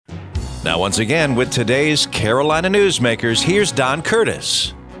Now, once again, with today's Carolina Newsmakers, here's Don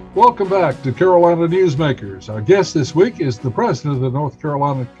Curtis. Welcome back to Carolina Newsmakers. Our guest this week is the president of the North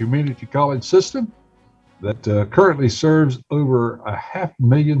Carolina Community College System that currently serves over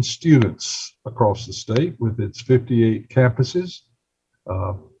 500,000 students across the state with its 58 campuses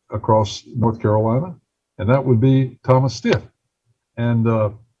across North Carolina. And that would be Thomas Stiff. And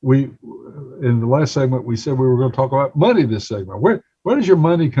in the last segment, we said we were going to talk about money this segment. Where does your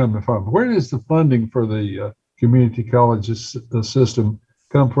money come from? Where does the funding for the community colleges system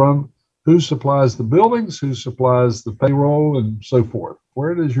come from? Who supplies the buildings? Who supplies the payroll and so forth?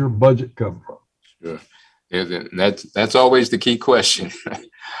 Where does your budget come from? Sure. That's always the key question.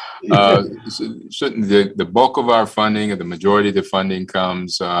 Certainly the bulk of our funding, and the majority of the funding,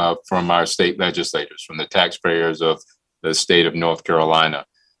 comes from our state legislators, from the taxpayers of the state of North Carolina.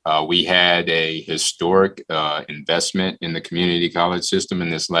 We had a historic investment in the community college system in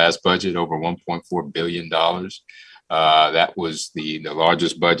this last budget, over $1.4 billion. That was the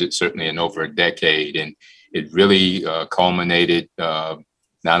largest budget, certainly in over a decade. And it really culminated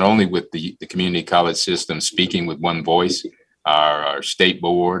not only with the community college system speaking with one voice, our state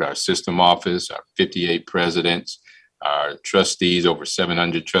board, our system office, our 58 presidents, our trustees, over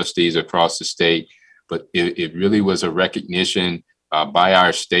 700 trustees across the state. But it really was a recognition by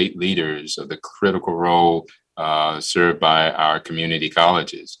our state leaders of the critical role served by our community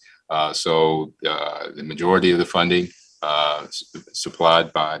colleges. So the majority of the funding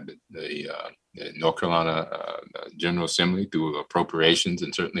supplied by the North Carolina General Assembly through appropriations,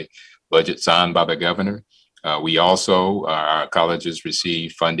 and certainly budget signed by the governor. We also, our colleges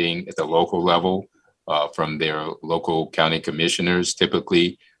receive funding at the local level from their local county commissioners,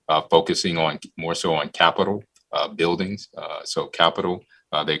 typically focusing on more so on capital buildings. So capital,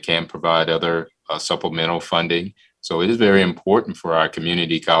 they can provide other supplemental funding. So it is very important for our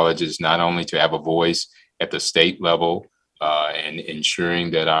community colleges not only to have a voice at the state level and ensuring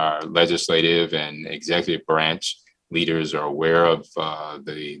that our legislative and executive branch leaders are aware of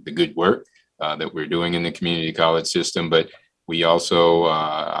the good work that we're doing in the community college system, but we also,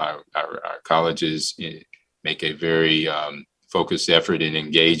 our colleges make a very focused effort in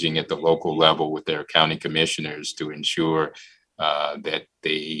engaging at the local level with their county commissioners to ensure that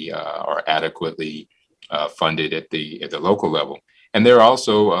they are adequately funded at the local level. And there are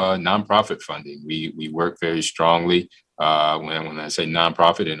also nonprofit funding. We work very strongly when I say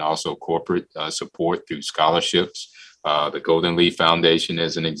nonprofit, and also corporate support through scholarships. The Golden Leaf Foundation,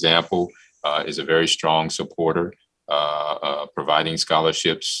 as an example, is a very strong supporter, providing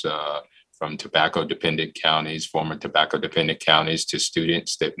scholarships from tobacco-dependent counties, former tobacco-dependent counties, to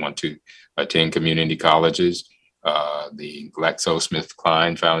students that want to attend community colleges. The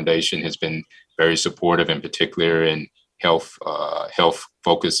GlaxoSmithKline Foundation has been very supportive, in particular in health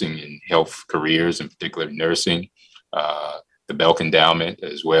focusing in health careers, in particular nursing. The Belk Endowment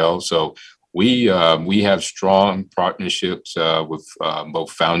as well. So we have strong partnerships with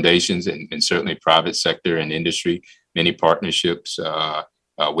both foundations and certainly private sector and industry. Many partnerships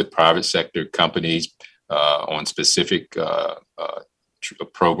with private sector companies on specific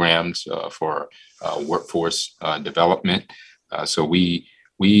programs for workforce development. So we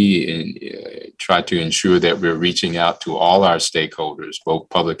try to ensure that we're reaching out to all our stakeholders, both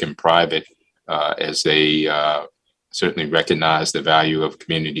public and private, as they certainly recognize the value of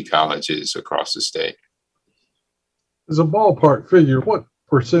community colleges across the state. As a ballpark figure, what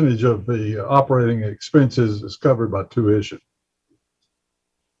percentage of the operating expenses is covered by tuition?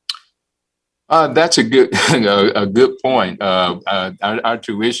 That's a good point. Our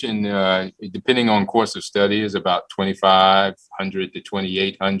tuition, depending on course of study, is about $2,500 to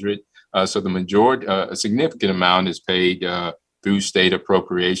 $2,800. So the majority, a significant amount, is paid through state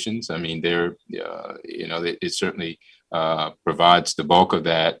appropriations. I mean, it certainly provides the bulk of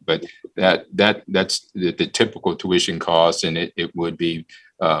that, but that's the typical tuition cost, and it would be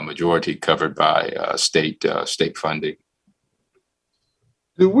majority covered by state funding.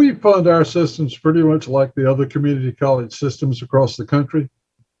 Do we fund our systems pretty much like the other community college systems across the country?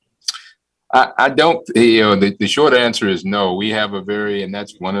 I don't, the short answer is no. We have and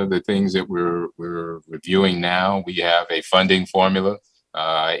that's one of the things that we're reviewing now. We have a funding formula.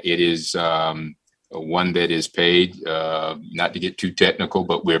 It is one that is paid, not to get too technical,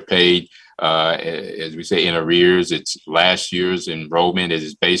 but we're paid, as we say, in arrears. It's last year's enrollment. It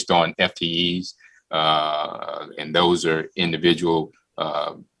is based on FTEs, and those are individual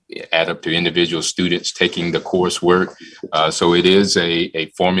add up to individual students taking the coursework. So it is a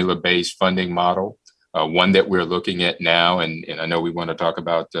formula-based funding model, one that we're looking at now. And I know we want to talk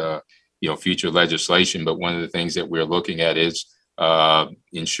about future legislation, but one of the things that we're looking at is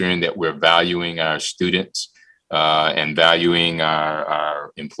ensuring that we're valuing our students and valuing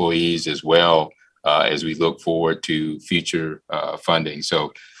our employees as well as we look forward to future funding.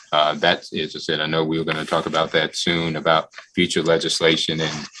 So that's, as I said, I know we were going to talk about that soon, about future legislation,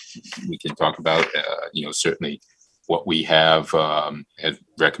 and we can talk about, certainly what we have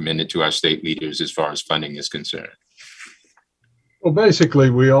recommended to our state leaders as far as funding is concerned. Well,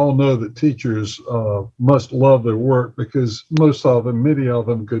 basically, we all know that teachers must love their work because many of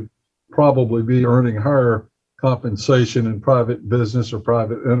them could probably be earning higher compensation in private business or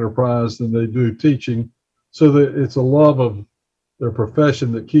private enterprise than they do teaching. So that it's a love of their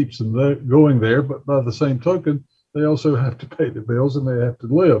profession that keeps them going there. But by the same token, they also have to pay the bills and they have to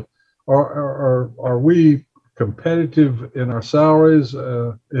live. Are we competitive in our salaries?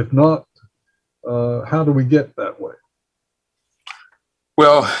 If not, how do we get that way?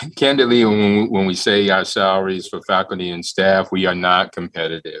 Well, candidly, when we say our salaries for faculty and staff, we are not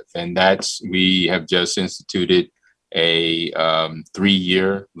competitive. And we have just instituted a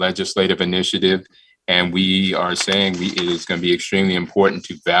 3-year legislative initiative. And we are saying it is going to be extremely important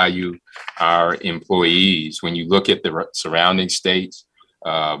to value our employees. When you look at the surrounding states,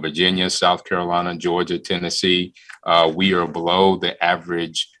 Virginia, South Carolina, Georgia, Tennessee, we are below the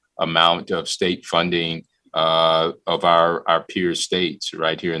average amount of state funding of our peer states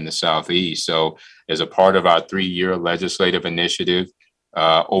right here in the Southeast. So as a part of our 3-year legislative initiative,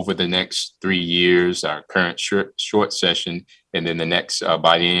 over the next 3 years, our current short session, and then the next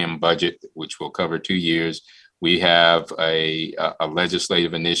biennium budget, which will cover 2 years, we have a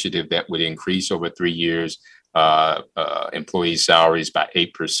legislative initiative that would increase over 3 years employee salaries by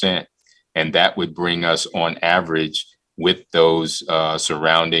 8%. And that would bring us on average with those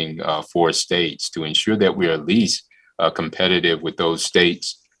surrounding 4 states to ensure that we're at least competitive with those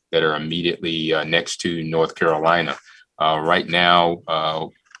states that are immediately next to North Carolina. Right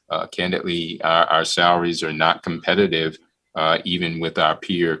now, candidly, our salaries are not competitive, even with our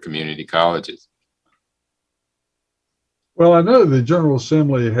peer community colleges. Well, I know the General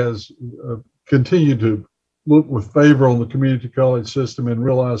Assembly has continued to look with favor on the community college system and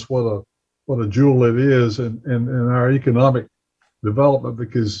realize what a jewel it is in our economic development,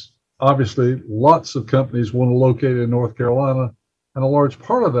 because obviously lots of companies want to locate in North Carolina, and a large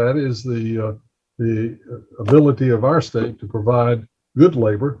part of that is the ability of our state to provide good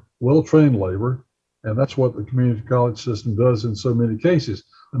labor, well-trained labor, and that's what the community college system does in so many cases.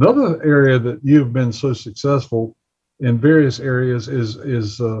 Another area that you've been so successful in various areas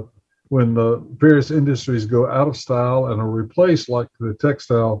is when the various industries go out of style and are replaced, like the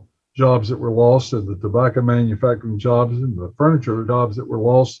textile jobs that were lost and the tobacco manufacturing jobs and the furniture jobs that were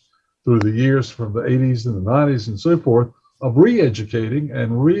lost through the years from the 80s and the 90s and so forth, of re-educating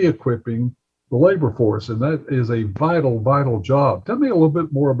and re-equipping the labor force. And that is a vital, vital job. Tell me a little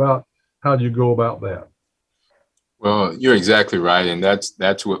bit more about how you go about that. Well, you're exactly right. And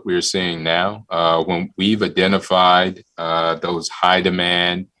that's what we're seeing now. When we've identified those high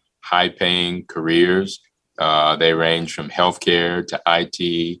demand, high paying careers, they range from healthcare to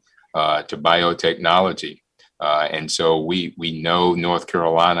IT to biotechnology. And so we know North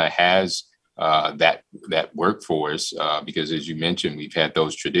Carolina has that workforce because, as you mentioned, we've had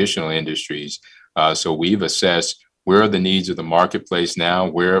those traditional industries. So we've assessed where are the needs of the marketplace now,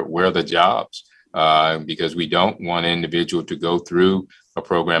 where are the jobs, because we don't want an individual to go through a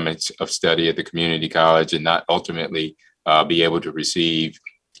program of study at the community college and not ultimately be able to receive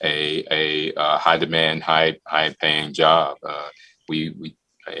a high demand, high paying job.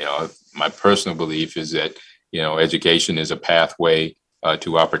 My personal belief is that, education is a pathway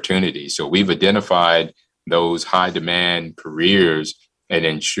to opportunity. So we've identified those high demand careers and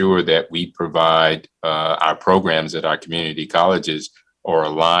ensure that we provide our programs at our community colleges or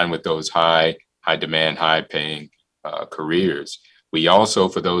align with those high demand, high paying careers. We also,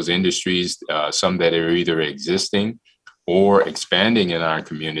 for those industries, some that are either existing or expanding in our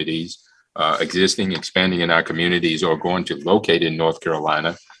communities, expanding in our communities, or going to locate in North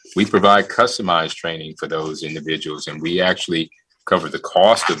Carolina, we provide customized training for those individuals. And we actually cover the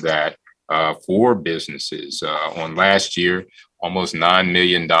cost of that for businesses. On last year, almost $9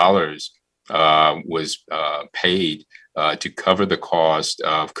 million was paid to cover the cost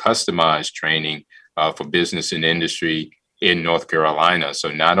of customized training for business and industry in North Carolina. So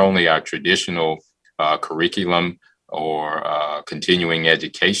not only our traditional curriculum or continuing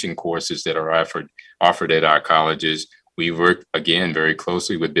education courses that are offered at our colleges, we work, again, very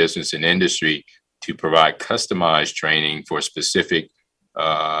closely with business and industry to provide customized training for specific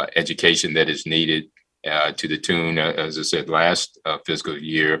education that is needed to the tune, as I said, last fiscal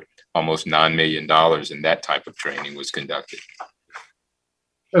year, almost $9 million in that type of training was conducted.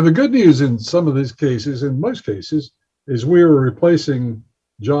 And the good news in some of these cases, in most cases, is we were replacing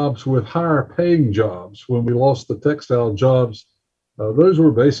jobs with higher paying jobs. When we lost the textile jobs, those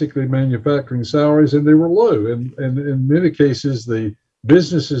were basically manufacturing salaries, and they were low. And in many cases, the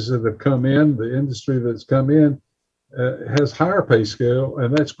businesses that have come in, the industry that's come in, has higher pay scale,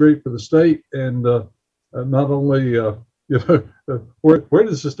 and that's great for the state. And not only, where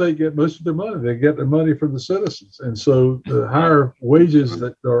does the state get most of their money? They get their money from the citizens. And so the higher wages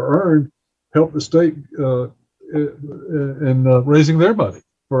that are earned help the state in raising their money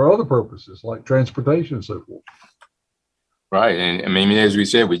for other purposes like transportation and so forth. Right. And I mean, as we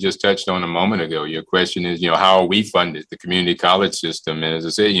said, we just touched on a moment ago, your question is, how are we funded, the community college system? And as I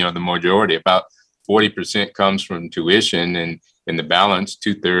said, the majority, about 40% comes from tuition, and in the balance,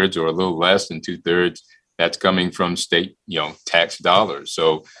 2/3 or a little less than 2/3, that's coming from state, tax dollars.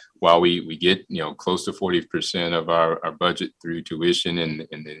 So while we get, close to 40% of our budget through tuition and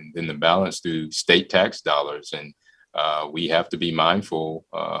then the balance through state tax dollars. And we have to be mindful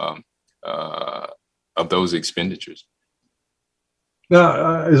of those expenditures.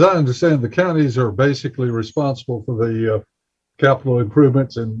 Now, as I understand, the counties are basically responsible for the capital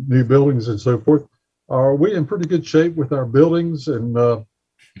improvements and new buildings and so forth. Are we in pretty good shape with our buildings? And are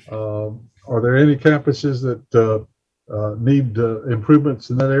there any campuses that need improvements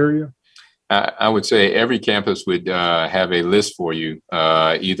in that area? I would say every campus would have a list for you,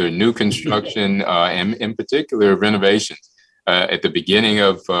 either new construction and in particular renovations. At the beginning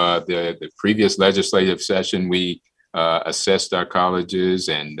of the previous legislative session, we assessed our colleges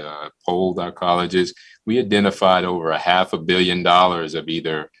and polled our colleges. We identified over $500 million of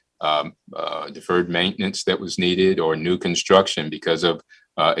either deferred maintenance that was needed or new construction because of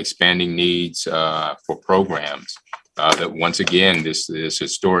expanding needs for programs. That once again, this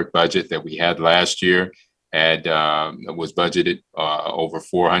historic budget that we had last year was budgeted over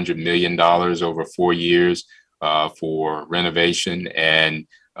 $400 million over 4 years for renovation and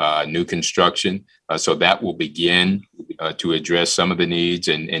new construction. So that will begin to address some of the needs.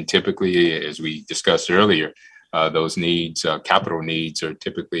 And typically, as we discussed earlier, those needs, capital needs, are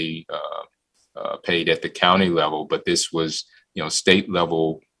typically paid at the county level. But this was, state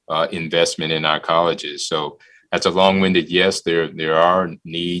level investment in our colleges. So that's a long-winded yes. There are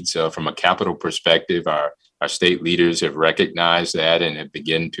needs from a capital perspective. Our state leaders have recognized that and have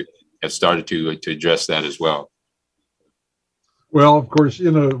started to address that as well. Well, of course,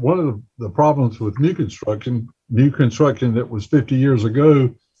 one of the problems with new construction that was 50 years ago,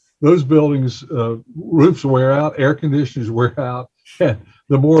 those buildings, roofs wear out, air conditioners wear out, and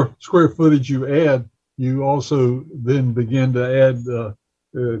the more square footage you add, you also then begin to add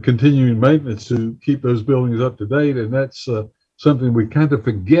continuing maintenance to keep those buildings up to date. And that's something we kind of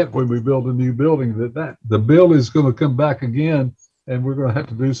forget when we build a new building, that the bill is going to come back again, and we're going to have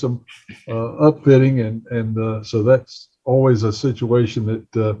to do some upfitting. And so that's always a situation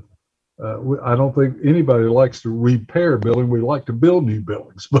that I don't think anybody likes to repair a building. We like to build new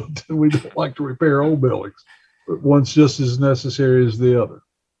buildings, but we don't like to repair old buildings. But one's just as necessary as the other.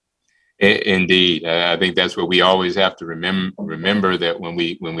 Indeed, I think that's what we always have to remember that when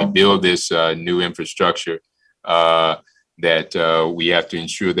we build this new infrastructure, that we have to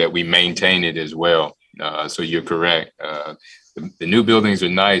ensure that we maintain it as well. So you're correct. The new buildings are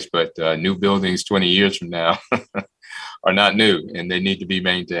nice, but new buildings 20 years from now are not new, and they need to be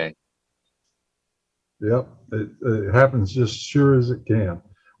maintained. Yep, it happens just sure as it can.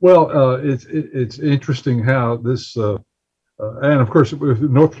 Well, it's interesting how this, and of course, with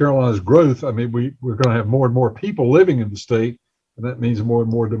North Carolina's growth, I mean, we're going to have more and more people living in the state, and that means more and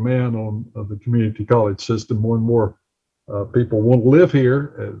more demand on the community college system. More and more people want to live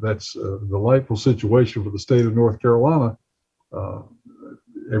here. That's the delightful situation for the state of North Carolina.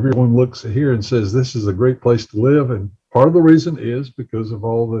 Everyone looks here and says this is a great place to live, and part of the reason is because of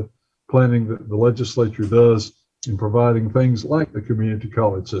all the planning that the legislature does in providing things like the community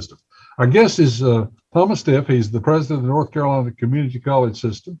college system. Our guest is Thomas Stiff. He's the president of the North Carolina Community College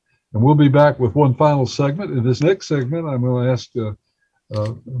System, and we'll be back with one final segment. In this next segment, I'm going to ask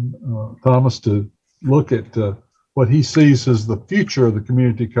Thomas to look at what he sees as the future of the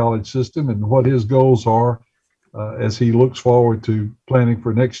community college system and what his goals are as he looks forward to planning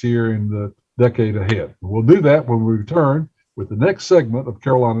for next year and the decade ahead. We'll do that when we return with the next segment of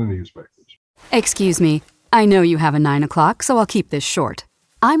Carolina Newsmakers. Excuse me. I know you have a 9 o'clock, so I'll keep this short.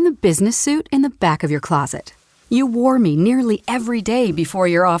 I'm the business suit in the back of your closet. You wore me nearly every day before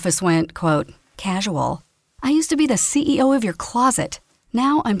your office went, quote, casual. I used to be the CEO of your closet.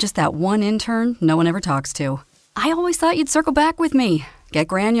 Now I'm just that one intern no one ever talks to. I always thought you'd circle back with me, get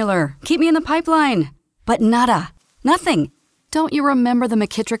granular, keep me in the pipeline. But nada. Nothing. Don't you remember the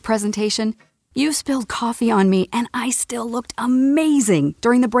McKittrick presentation? You spilled coffee on me, and I still looked amazing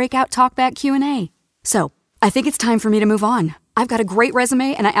during the breakout talkback Q&A. So, I think it's time for me to move on. I've got a great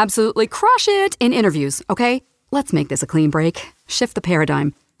resume, and I absolutely crush it in interviews, okay? Let's make this a clean break. Shift the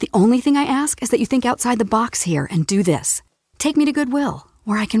paradigm. The only thing I ask is that you think outside the box here and do this. Take me to Goodwill,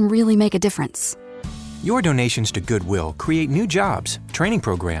 where I can really make a difference. Your donations to Goodwill create new jobs, training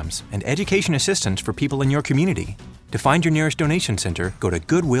programs, and education assistance for people in your community. To find your nearest donation center, go to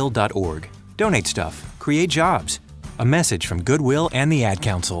goodwill.org. Donate stuff. Create jobs. A message from Goodwill and the Ad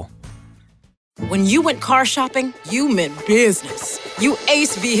Council. When you went car shopping, you meant business. You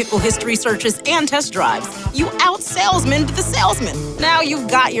aced vehicle history searches and test drives. You out-salesmaned the salesman. Now you've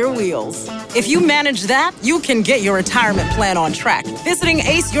got your wheels. If you manage that, you can get your retirement plan on track. Visiting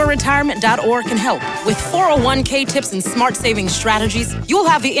aceyourretirement.org can help. With 401k tips and smart saving strategies, you'll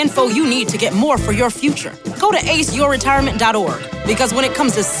have the info you need to get more for your future. Go to aceyourretirement.org, because when it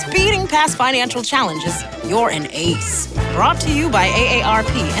comes to speeding past financial challenges, you're an ace. Brought to you by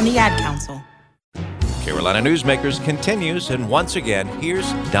AARP and the Ad Council. Carolina Newsmakers continues, and once again,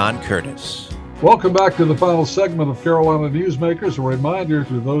 here's Don Curtis. Welcome back to the final segment of Carolina Newsmakers. A reminder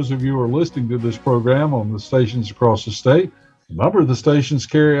to those of you who are listening to this program on the stations across the state, a number of the stations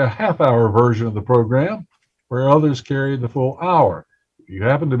carry a half-hour version of the program, where others carry the full hour. If you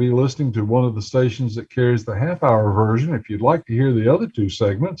happen to be listening to one of the stations that carries the half-hour version, if you'd like to hear the other two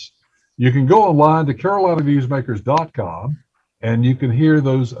segments, you can go online to carolinanewsmakers.com, and you can hear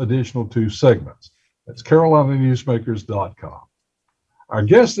those additional two segments. That's carolinanewsmakers.com. Our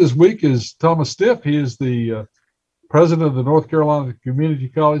guest this week is Thomas Stiff. He is the president of the North Carolina Community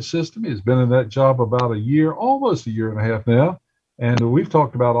College System. He's been in that job about a year, almost a year and a half now. And we've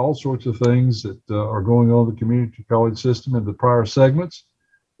talked about all sorts of things that are going on in the community college system in the prior segments.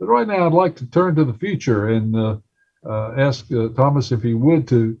 But right now, I'd like to turn to the future and ask Thomas if he would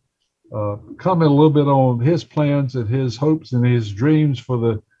to comment a little bit on his plans and his hopes and his dreams for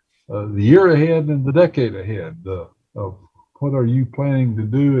the year ahead and the decade ahead. Of what are you planning to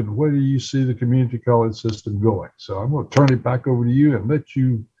do, and where do you see the community college system going? So I'm going to turn it back over to you and let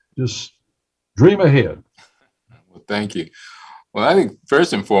you just dream ahead. Well, thank you. Well, I think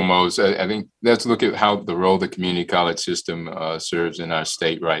first and foremost, I think let's look at how the role the community college system serves in our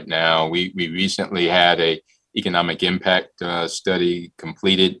state right now. We recently had a economic impact study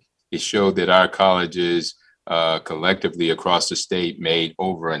completed. It showed that our colleges collectively across the state made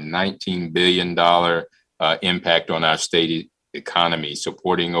over a $19 billion impact on our state economy,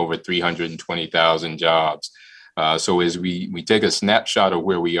 supporting over 320,000 jobs. So as we take a snapshot of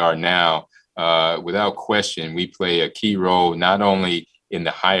where we are now, without question, we play a key role not only in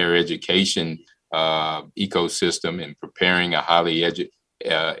the higher education ecosystem and preparing a highly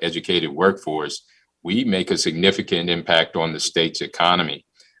educated workforce, we make a significant impact on the state's economy.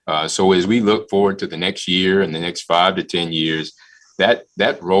 So as we look forward to the next year and the next 5 to 10 years,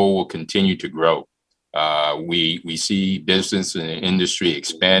 that role will continue to grow. We see business and industry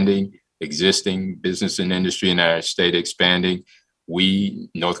expanding, existing business and industry in our state expanding.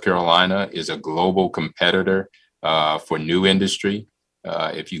 North Carolina is a global competitor for new industry.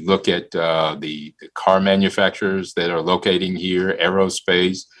 If you look at the car manufacturers that are locating here,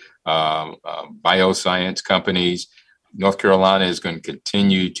 aerospace, bioscience companies, North Carolina is going to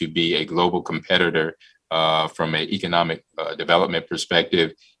continue to be a global competitor from an economic development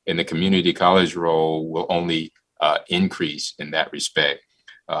perspective, and the community college role will only increase in that respect.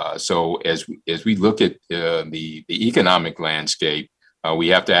 So as we look at the economic landscape, we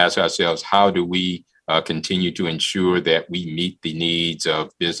have to ask ourselves, how do we continue to ensure that we meet the needs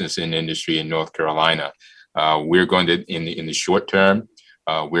of business and industry in North Carolina? We're going to, in the short term,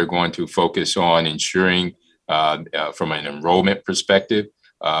 we're going to focus on ensuring from an enrollment perspective,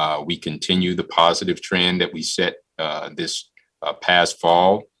 we continue the positive trend that we set this past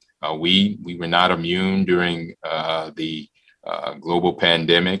fall. We were not immune during the global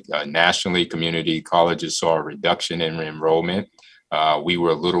pandemic. Nationally, community colleges saw a reduction in enrollment. We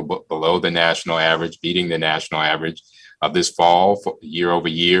were a little bit below the national average, beating the national average. This fall, year over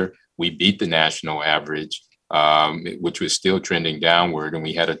year, we beat the national average, which was still trending downward, and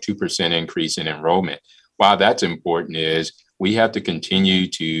we had a 2% increase in enrollment. Why that's important is we have to continue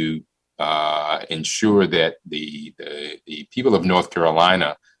to ensure that the people of North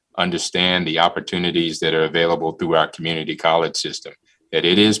Carolina understand the opportunities that are available through our community college system, that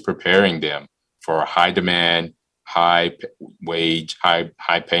it is preparing them for high demand, high wage,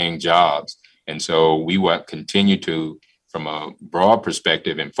 high paying jobs. And so we will continue to, from a broad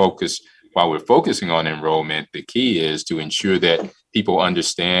perspective and focus, while we're focusing on enrollment, the key is to ensure that people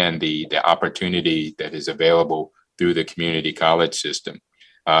understand the opportunity that is available through the community college system.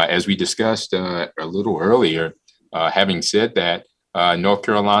 As we discussed a little earlier, having said that, North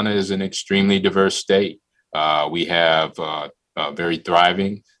Carolina is an extremely diverse state. We have very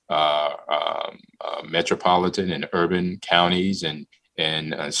thriving metropolitan and urban counties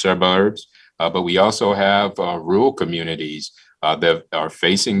and suburbs, but we also have rural communities that are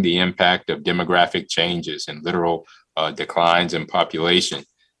facing the impact of demographic changes and literal declines in population.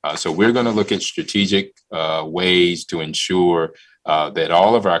 So we're going to look at strategic ways to ensure that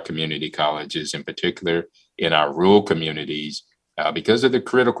all of our community colleges, in particular in our rural communities, because of the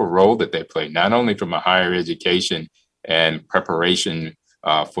critical role that they play, not only from a higher education and preparation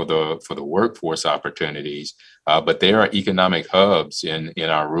for the workforce opportunities, but they are economic hubs in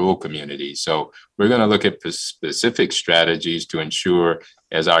our rural communities. So we're going to look at specific strategies to ensure,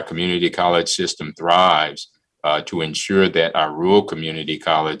 as our community college system thrives, to ensure that our rural community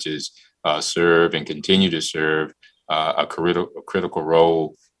colleges serve and continue to serve a critical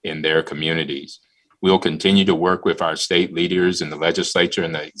role in their communities. We'll continue to work with our state leaders in the legislature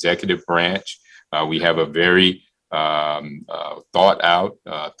and the executive branch. We have a very thought out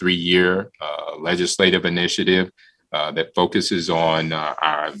 3-year legislative initiative that focuses on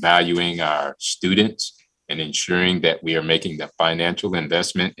our valuing our students and ensuring that we are making the financial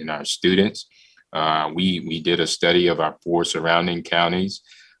investment in our students. We did a study of our 4 surrounding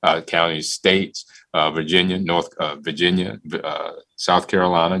states, Virginia, South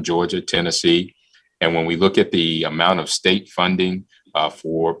Carolina, Georgia, Tennessee. And when we look at the amount of state funding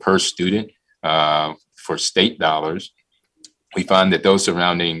per student for state dollars, we find that those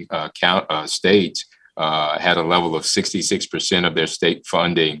surrounding states had a level of 66% of their state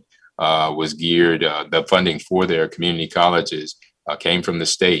funding was geared, the funding for their community colleges came from the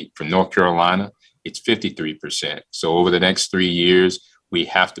state. From North Carolina, it's 53%. So over the next 3 years, we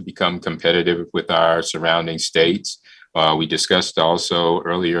have to become competitive with our surrounding states. We discussed also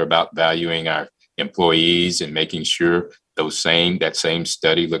earlier about valuing our employees and making sure that same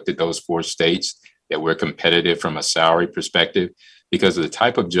study looked at those 4 states, that we're competitive from a salary perspective, because of the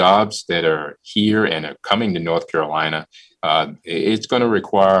type of jobs that are here and are coming to North Carolina. It's going to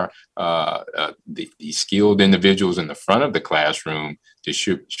require the skilled individuals in the front of the classroom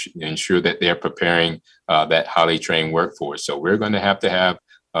to ensure that they're preparing that highly trained workforce. So we're going to have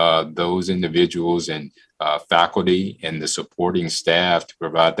those individuals and faculty and the supporting staff to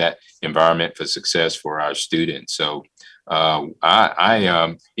provide that environment for success for our students. So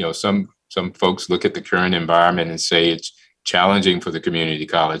some folks look at the current environment and say it's challenging for the community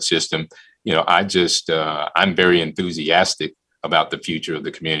college system. I'm very enthusiastic about the future of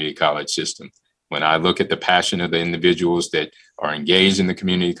the community college system. When I look at the passion of the individuals that are engaged in the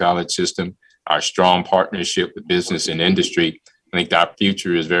community college system, our strong partnership with business and industry, I think our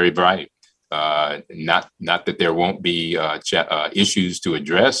future is very bright. Not that there won't be issues to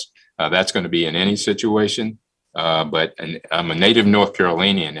address. That's going to be in any situation. But I'm a native North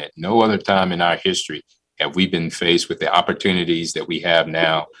Carolinian. At no other time in our history have we been faced with the opportunities that we have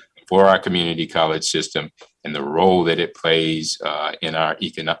now for our community college system and the role that it plays in our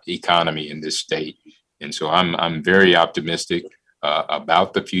economy in this state. And so I'm very optimistic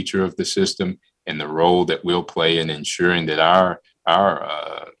about the future of the system and the role that we'll play in ensuring that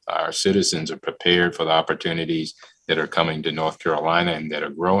our citizens are prepared for the opportunities that are coming to North Carolina and that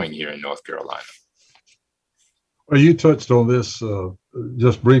are growing here in North Carolina. Well, you touched on this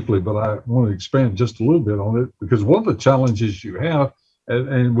just briefly, but I want to expand just a little bit on it, because one of the challenges you have,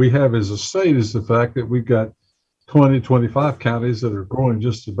 and we have as a state, is the fact that we've got 20, 25 counties that are growing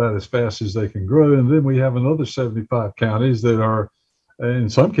just about as fast as they can grow. And then we have another 75 counties that are, in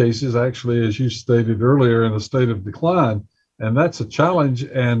some cases, actually, as you stated earlier, in a state of decline. And that's a challenge.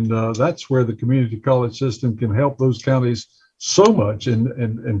 And that's where the community college system can help those counties so much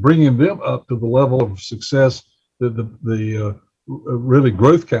in bringing them up to the level of success that the really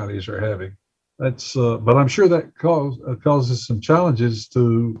growth counties are having. But I'm sure that causes some challenges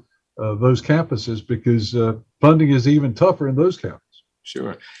to those campuses, because funding is even tougher in those counties.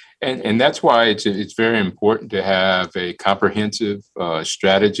 Sure. And that's why it's very important to have a comprehensive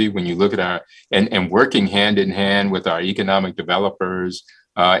strategy when you look at and working hand in hand with our economic developers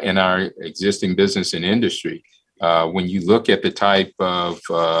and our existing business and industry. When you look at the type of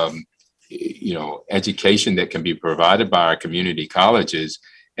education that can be provided by our community colleges,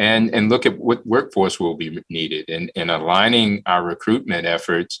 and look at what workforce will be needed, and aligning our recruitment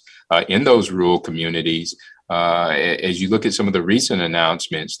efforts in those rural communities. As you look at some of the recent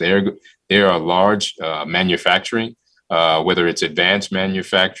announcements, there are large manufacturing, whether it's advanced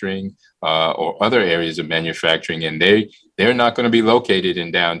manufacturing or other areas of manufacturing, and they're not going to be located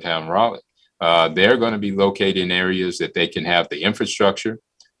in downtown Raleigh. they're going to be located in areas that they can have the infrastructure,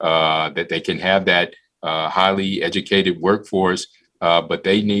 that they can have that highly educated workforce. But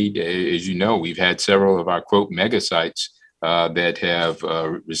they need, as you know, we've had several of our, quote, mega sites that have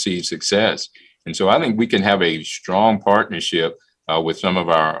received success. And so I think we can have a strong partnership with some of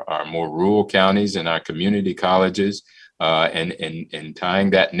our more rural counties and our community colleges and tying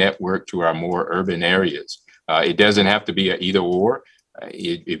that network to our more urban areas. It doesn't have to be an either or.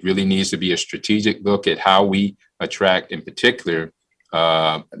 It really needs to be a strategic look at how we attract, in particular,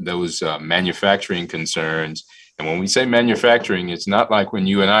 those manufacturing concerns. And when we say manufacturing, it's not like when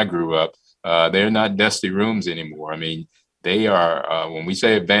you and I grew up. They're not dusty rooms anymore. I mean, they are, when we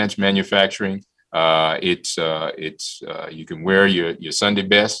say advanced manufacturing, it's you can wear your Sunday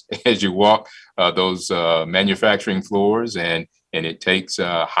best as you walk those manufacturing floors, and it takes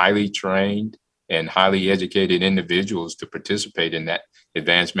highly trained and highly educated individuals to participate in that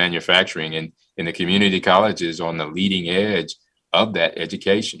advanced manufacturing, and the community colleges on the leading edge of that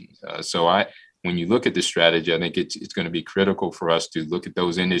education. So when you look at the strategy, I think it's going to be critical for us to look at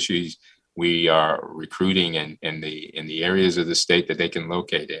those industries we are recruiting in the areas of the state that they can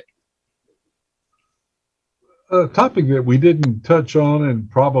locate in. A topic that we didn't touch on and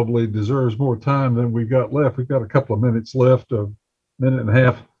probably deserves more time than we've got left. We've got a couple of minutes left, a minute and a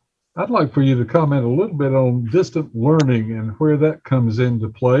half. I'd like for you to comment a little bit on distant learning and where that comes into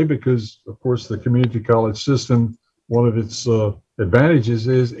play, because, of course, the community college system, one of its advantages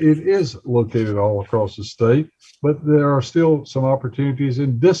is it is located all across the state, but there are still some opportunities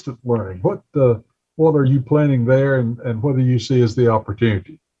in distant learning. What are you planning there, and what do you see as the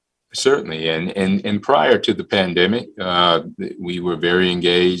opportunity? Certainly. And prior to the pandemic, we were very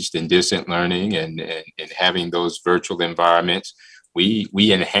engaged in distant learning and having those virtual environments. We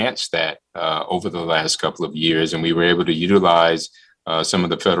enhanced that over the last couple of years, and we were able to utilize some of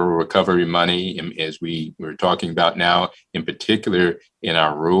the federal recovery money, as we were talking about now, in particular in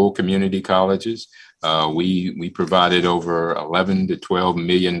our rural community colleges. We provided over $11 to $12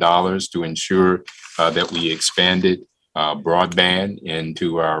 million to ensure that we expanded broadband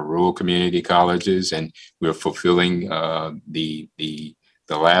into our rural community colleges, and we're fulfilling the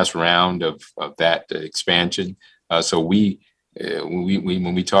last round of that expansion. So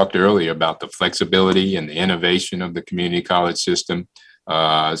when we talked earlier about the flexibility and the innovation of the community college system,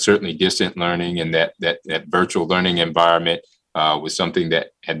 certainly distant learning and that virtual learning environment was something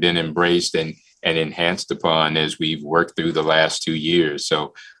that had been embraced and enhanced upon as we've worked through the last 2 years.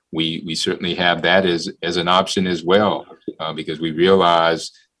 So we certainly have that as an option as well, because we realize,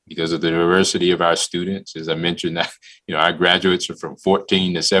 because of the diversity of our students, as I mentioned, our graduates are from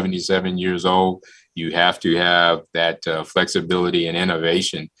 14 to 77 years old. You have to have that flexibility and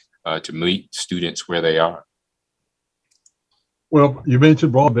innovation to meet students where they are. Well, you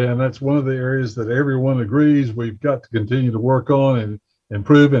mentioned broadband. That's one of the areas that everyone agrees we've got to continue to work on and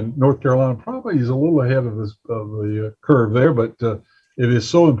improve. And North Carolina probably is a little ahead of the curve there, but it is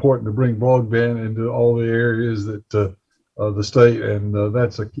so important to bring broadband into all the areas that the state, and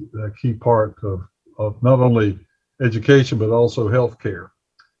that's a key part of not only education but also healthcare.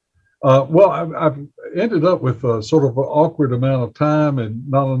 Well, I've ended up with a sort of an awkward amount of time and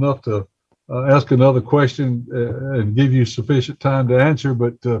not enough to ask another question and give you sufficient time to answer.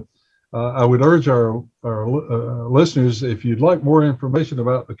 But I would urge our listeners, if you'd like more information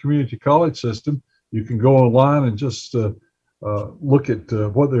about the community college system, you can go online and just look at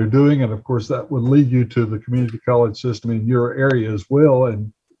what they're doing. And of course, that would lead you to the community college system in your area as well.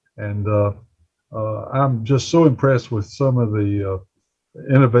 And I'm just so impressed with some of the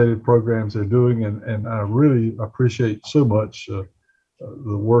innovative programs they're doing, and I really appreciate so much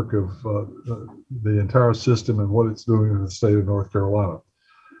the work of the entire system and what it's doing in the state of North Carolina.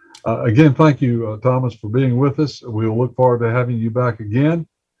 Again, thank you, Thomas, for being with us. We'll look forward to having you back again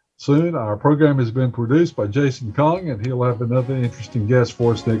soon. Our program has been produced by Jason Kong, and he'll have another interesting guest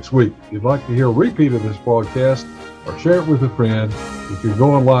for us next week. If you'd like to hear a repeat of this broadcast or share it with a friend, you can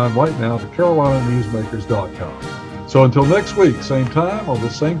go online right now to carolinanewsmakers.com. So until next week, same time on the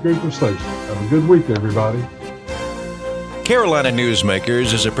same group of stations. Have a good week, everybody. Carolina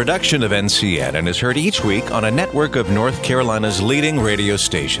Newsmakers is a production of NCN and is heard each week on a network of North Carolina's leading radio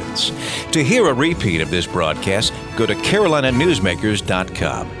stations. To hear a repeat of this broadcast, go to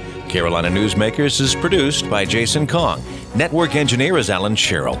carolinanewsmakers.com. Carolina Newsmakers is produced by Jason Kong. Network engineer is Alan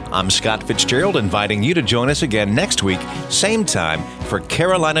Sherrill. I'm Scott Fitzgerald, inviting you to join us again next week, same time, for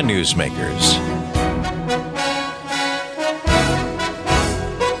Carolina Newsmakers.